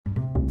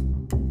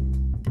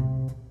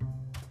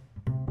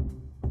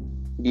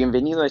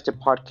Bienvenido a este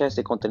podcast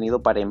de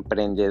contenido para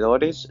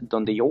emprendedores,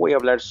 donde yo voy a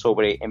hablar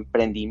sobre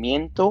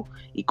emprendimiento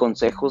y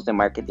consejos de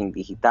marketing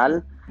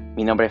digital.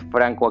 Mi nombre es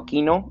Franco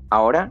Aquino.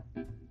 Ahora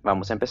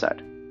vamos a empezar.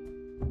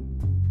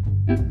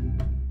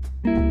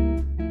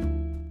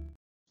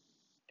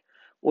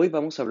 Hoy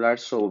vamos a hablar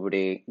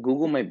sobre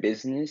Google My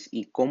Business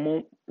y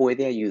cómo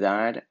puede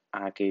ayudar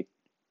a que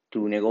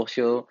tu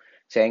negocio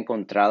sea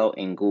encontrado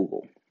en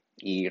Google.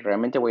 Y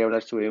realmente voy a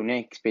hablar sobre una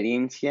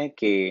experiencia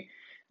que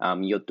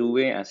yo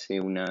tuve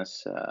hace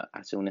unas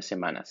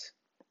semanas.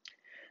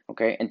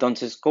 ¿Ok?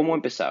 Entonces, ¿cómo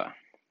empezaba?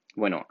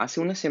 Bueno,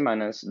 hace unas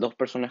semanas dos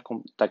personas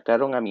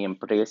contactaron a mi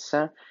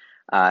empresa,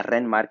 a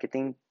Ren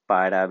Marketing,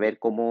 para ver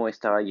cómo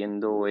estaba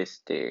yendo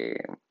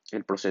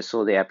el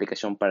proceso de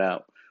aplicación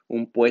para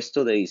un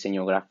puesto de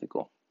diseño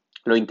gráfico.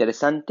 Lo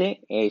interesante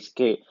es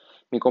que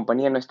mi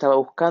compañía no estaba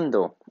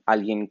buscando a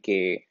alguien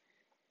que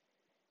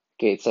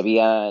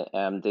sabía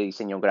de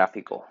diseño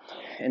gráfico.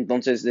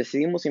 Entonces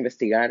decidimos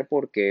investigar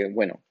porque,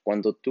 bueno,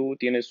 cuando tú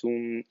tienes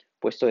un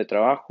puesto de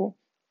trabajo,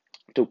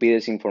 tú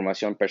pides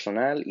información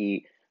personal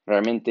y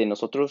realmente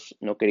nosotros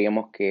no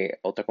queríamos que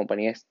otra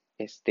compañía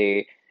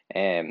esté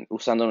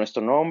usando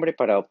nuestro nombre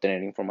para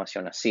obtener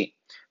información así.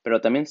 Pero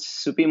también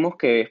supimos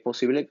que es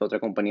posible que otra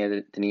compañía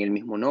tenía el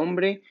mismo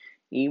nombre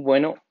y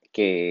bueno,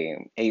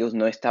 que ellos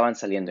no estaban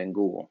saliendo en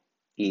Google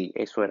y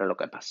eso era lo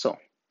que pasó.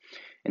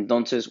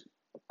 Entonces,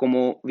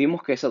 como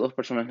vimos que esas dos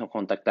personas nos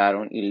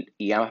contactaron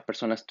y ambas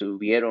personas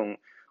tuvieron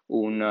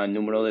un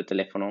número de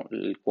teléfono,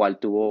 el cual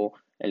tuvo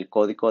el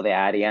código de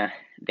área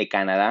de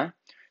Canadá,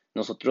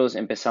 nosotros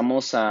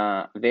empezamos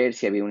a ver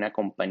si había una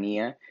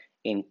compañía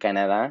en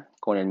Canadá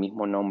con el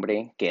mismo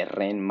nombre que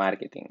Ren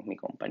Marketing, mi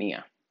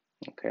compañía.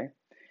 ¿Ok?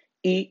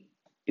 Y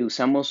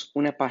usamos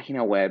una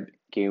página web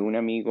que un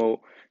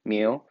amigo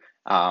mío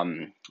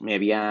me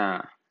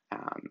había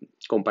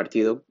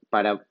compartido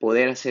para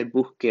poder hacer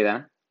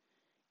búsqueda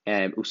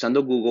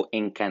usando Google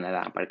en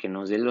Canadá, para que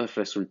nos dé los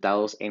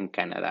resultados en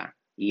Canadá.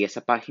 Y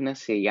esa página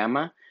se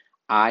llama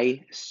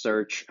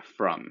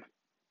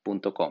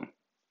isearchfrom.com.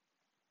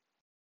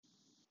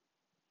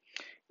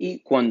 Y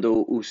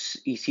cuando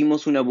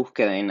hicimos una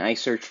búsqueda en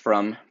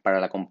iSearchFrom para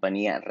la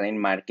compañía Ren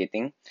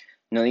Marketing,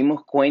 nos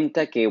dimos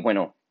cuenta que,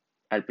 bueno,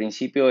 al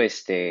principio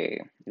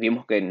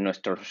vimos que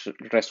nuestros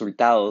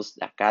resultados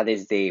acá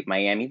desde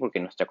Miami,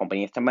 porque nuestra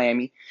compañía está en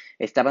Miami,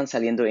 estaban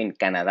saliendo en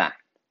Canadá.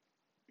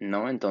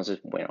 ¿No?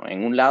 Entonces, bueno,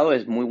 en un lado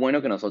es muy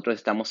bueno que nosotros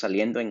estamos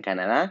saliendo en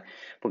Canadá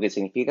porque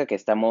significa que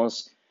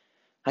estamos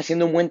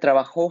haciendo un buen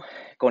trabajo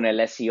con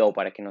el SEO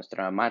para que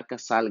nuestra marca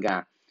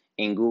salga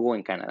en Google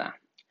en Canadá.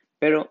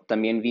 Pero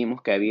también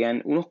vimos que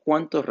habían unos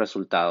cuantos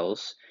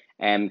resultados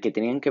que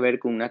tenían que ver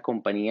con una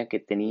compañía que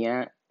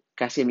tenía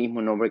casi el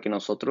mismo nombre que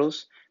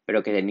nosotros,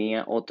 pero que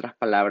tenía otras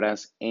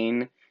palabras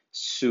en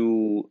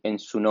su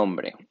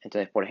nombre.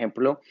 Entonces, por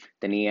ejemplo,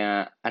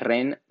 tenía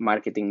Ren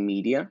Marketing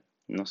Media.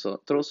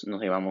 Nosotros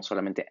nos llevamos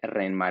solamente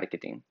Ren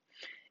Marketing.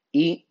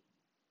 Y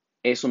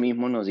eso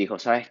mismo nos dijo,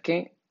 ¿sabes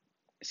qué?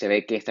 Se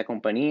ve que esta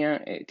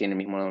compañía tiene el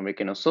mismo nombre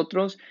que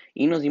nosotros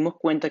y nos dimos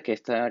cuenta que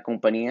esta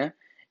compañía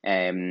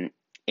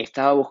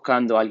estaba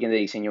buscando a alguien de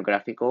diseño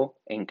gráfico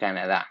en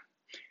Canadá.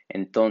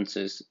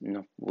 Entonces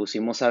nos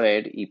pusimos a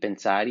ver y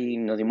pensar y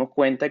nos dimos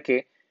cuenta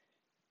que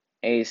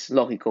es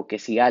lógico que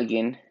si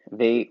alguien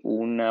ve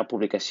una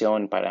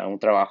publicación para un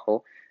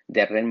trabajo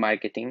de red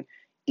marketing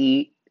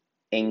y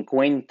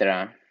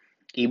encuentra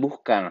y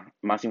busca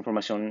más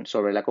información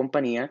sobre la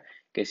compañía,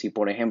 que si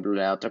por ejemplo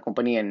la otra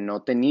compañía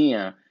no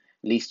tenía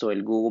listo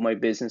el Google My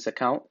Business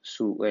Account,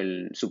 su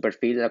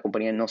perfil de la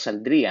compañía no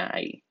saldría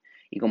ahí.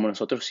 Y como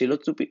nosotros sí lo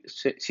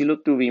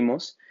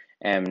tuvimos,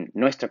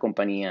 nuestra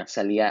compañía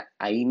salía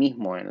ahí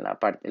mismo en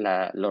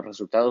los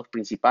resultados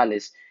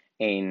principales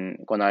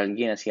cuando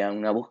alguien hacía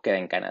una búsqueda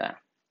en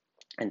Canadá.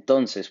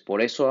 Entonces,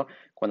 por eso,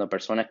 cuando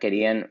personas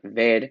querían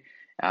ver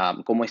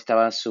cómo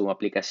estaba su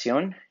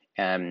aplicación,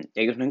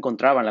 ellos no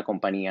encontraban la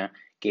compañía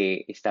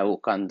que estaba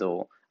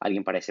buscando a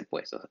alguien para ese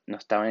puesto.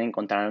 Nos estaban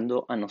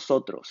encontrando a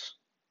nosotros.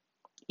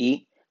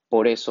 Y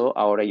por eso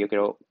ahora yo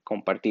quiero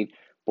compartir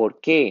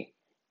por qué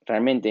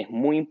realmente es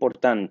muy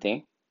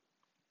importante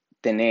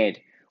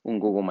tener un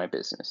Google My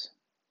Business.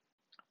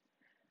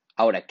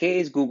 Ahora, ¿qué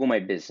es Google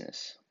My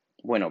Business?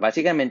 Bueno,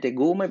 básicamente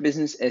Google My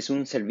Business es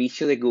un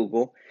servicio de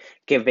Google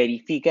que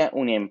verifica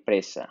una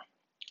empresa,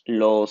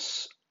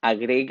 los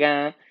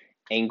agrega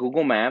en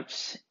Google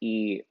Maps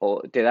y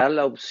te da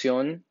la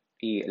opción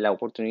y la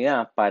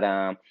oportunidad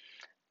para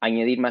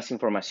añadir más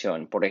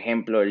información. Por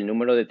ejemplo, el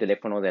número de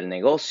teléfono del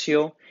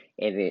negocio,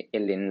 el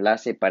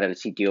enlace para el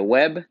sitio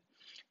web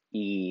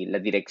y la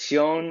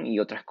dirección y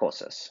otras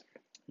cosas,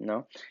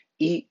 ¿no?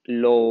 Y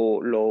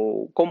lo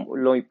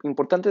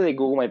importante de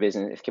Google My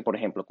Business es que, por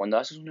ejemplo, cuando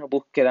haces una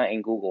búsqueda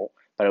en Google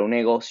para un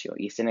negocio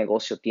y ese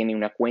negocio tiene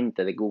una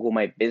cuenta de Google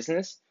My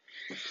Business,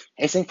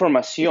 esa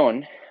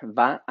información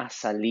va a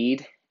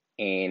salir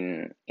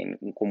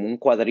como un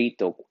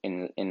cuadrito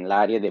en el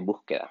área de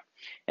búsqueda.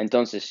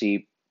 Entonces,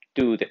 si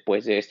tú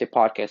después de este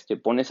podcast te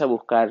pones a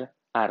buscar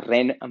a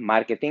Ren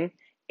Marketing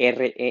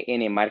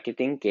REN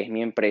Marketing, que es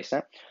mi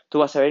empresa, tú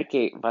vas a ver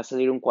que va a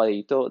salir un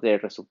cuadrito de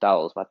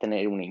resultados. Va a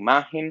tener una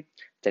imagen,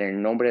 tener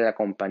el nombre de la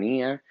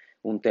compañía,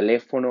 un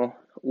teléfono,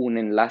 un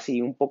enlace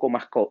y un poco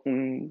más,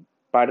 un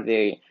par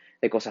de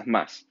cosas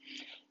más.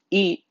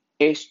 Y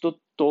esto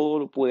todo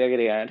lo pude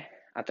agregar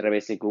a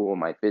través de Google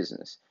My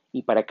Business.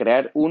 Y para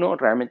crear uno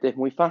realmente es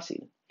muy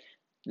fácil.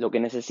 Lo que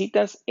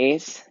necesitas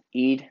es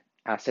ir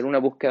a hacer una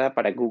búsqueda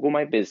para Google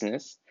My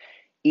Business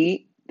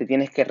y te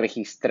tienes que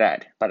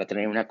registrar para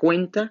tener una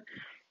cuenta,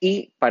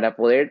 y para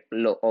poder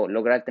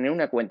lograr tener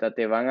una cuenta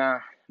te van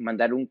a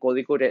mandar un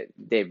código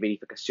de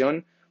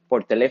verificación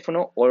por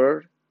teléfono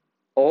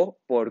o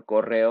por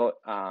correo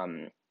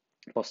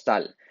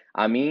postal.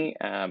 A mí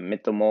me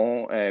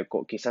tomó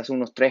quizás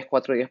unos 3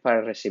 4 días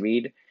para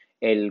recibir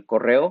el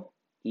correo,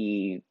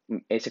 y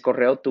ese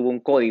correo tuvo un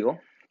código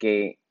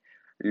que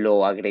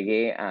lo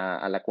agregué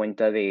a la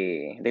cuenta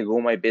de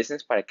Google My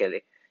Business para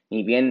que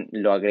ni bien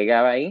lo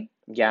agregaba ahí,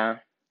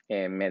 ya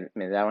me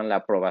daban la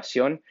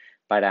aprobación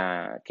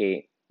para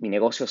que mi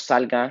negocio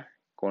salga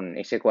con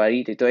ese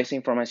cuadrito y toda esa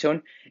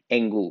información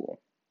en Google.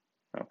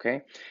 ¿Ok?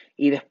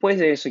 Y después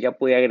de eso ya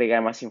pude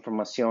agregar más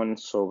información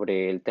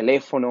sobre el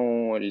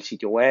teléfono, el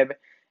sitio web,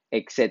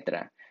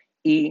 etcétera.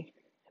 Y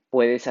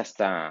puedes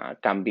hasta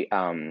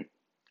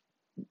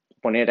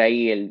poner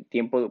ahí el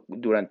tiempo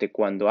durante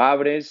cuando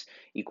abres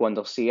y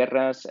cuando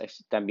cierras.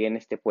 También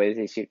puedes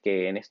decir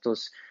que en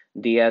estos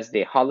días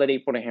de holiday,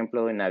 por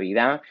ejemplo, de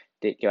Navidad,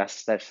 que vas a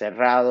estar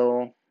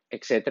cerrado,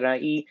 etcétera.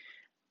 Y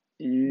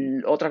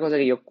otra cosa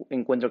que yo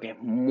encuentro que es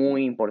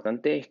muy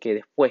importante es que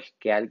después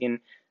que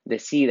alguien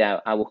decida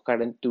a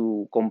buscar en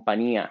tu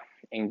compañía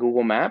en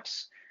Google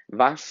Maps,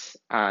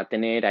 vas a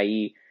tener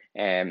ahí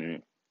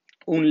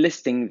un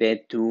listing de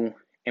tu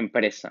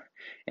empresa.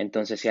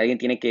 Entonces, si alguien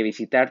tiene que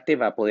visitarte,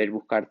 va a poder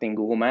buscarte en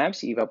Google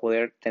Maps y va a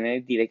poder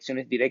tener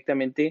direcciones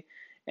directamente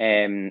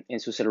en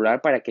su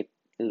celular para que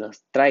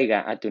los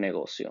traiga a tu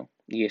negocio.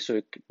 Y eso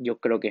yo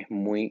creo que es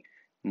muy,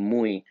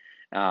 muy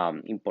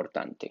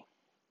importante.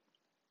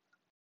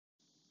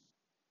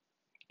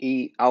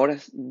 Y ahora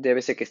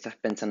debe ser que estás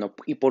pensando,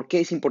 ¿y por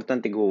qué es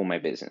importante Google My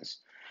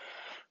Business?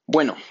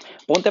 Bueno,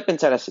 ponte a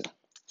pensar así.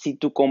 Si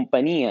tu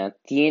compañía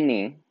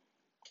tiene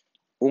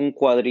un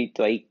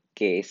cuadrito ahí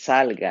que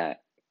salga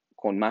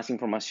con más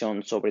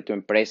información sobre tu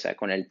empresa,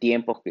 con el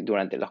tiempo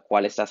durante los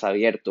cuales estás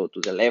abierto,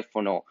 tu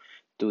teléfono,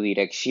 tu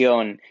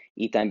dirección,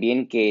 y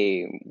también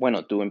que,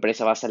 bueno, tu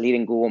empresa va a salir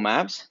en Google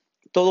Maps,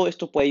 todo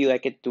esto puede ayudar a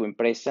que tu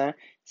empresa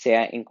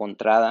sea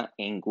encontrada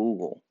en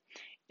Google.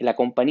 La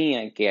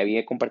compañía que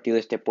había compartido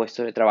este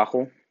puesto de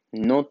trabajo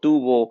no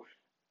tuvo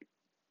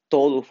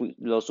todo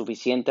lo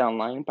suficiente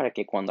online para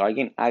que cuando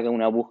alguien haga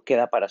una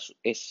búsqueda para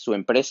su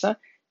empresa,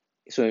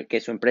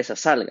 que su empresa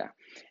salga.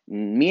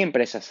 Mi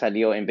empresa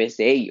salió en vez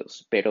de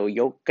ellos, pero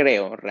yo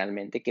creo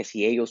realmente que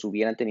si ellos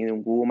hubieran tenido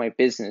un Google My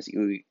Business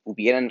y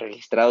hubieran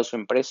registrado su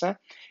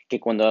empresa, que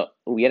cuando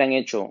hubieran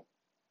hecho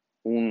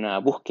una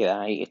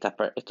búsqueda y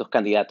estos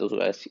candidatos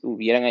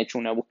hubieran hecho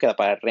una búsqueda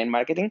para Ren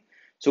Marketing,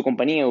 su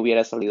compañía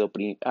hubiera salido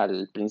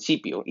al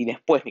principio y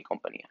después mi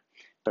compañía.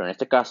 Pero en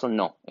este caso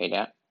no,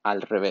 era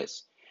al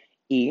revés.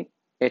 Y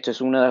esto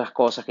es una de las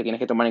cosas que tienes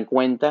que tomar en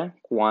cuenta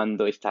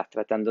cuando estás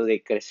tratando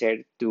de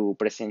crecer tu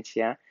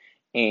presencia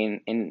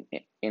en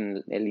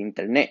el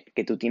Internet,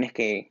 que tú tienes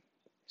que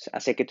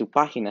hacer que tu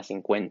página se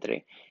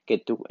encuentre, que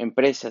tu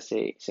empresa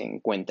se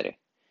encuentre.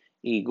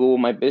 Y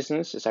Google My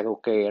Business es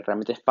algo que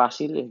realmente es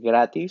fácil, es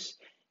gratis,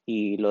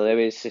 y lo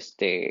debes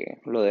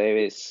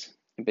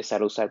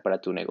empezar a usar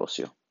para tu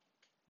negocio.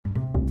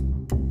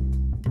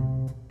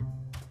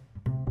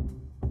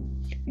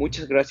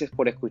 Muchas gracias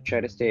por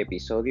escuchar este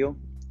episodio.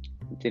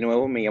 De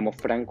nuevo, me llamo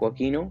Franco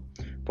Aquino.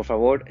 Por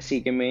favor,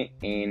 sígueme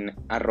en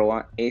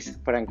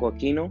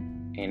 @esfrancoaquino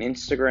en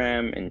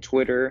Instagram, en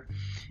Twitter,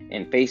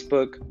 en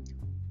Facebook.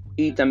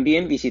 Y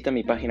también visita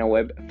mi página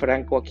web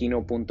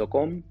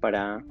francoaquino.com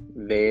para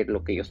ver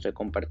lo que yo estoy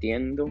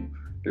compartiendo,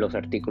 los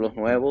artículos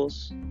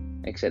nuevos,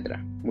 etc.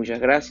 Muchas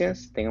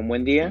gracias, tengan un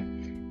buen día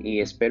y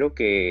espero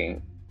que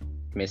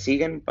me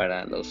sigan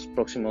para los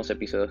próximos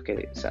episodios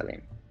que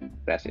salen.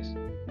 Gracias.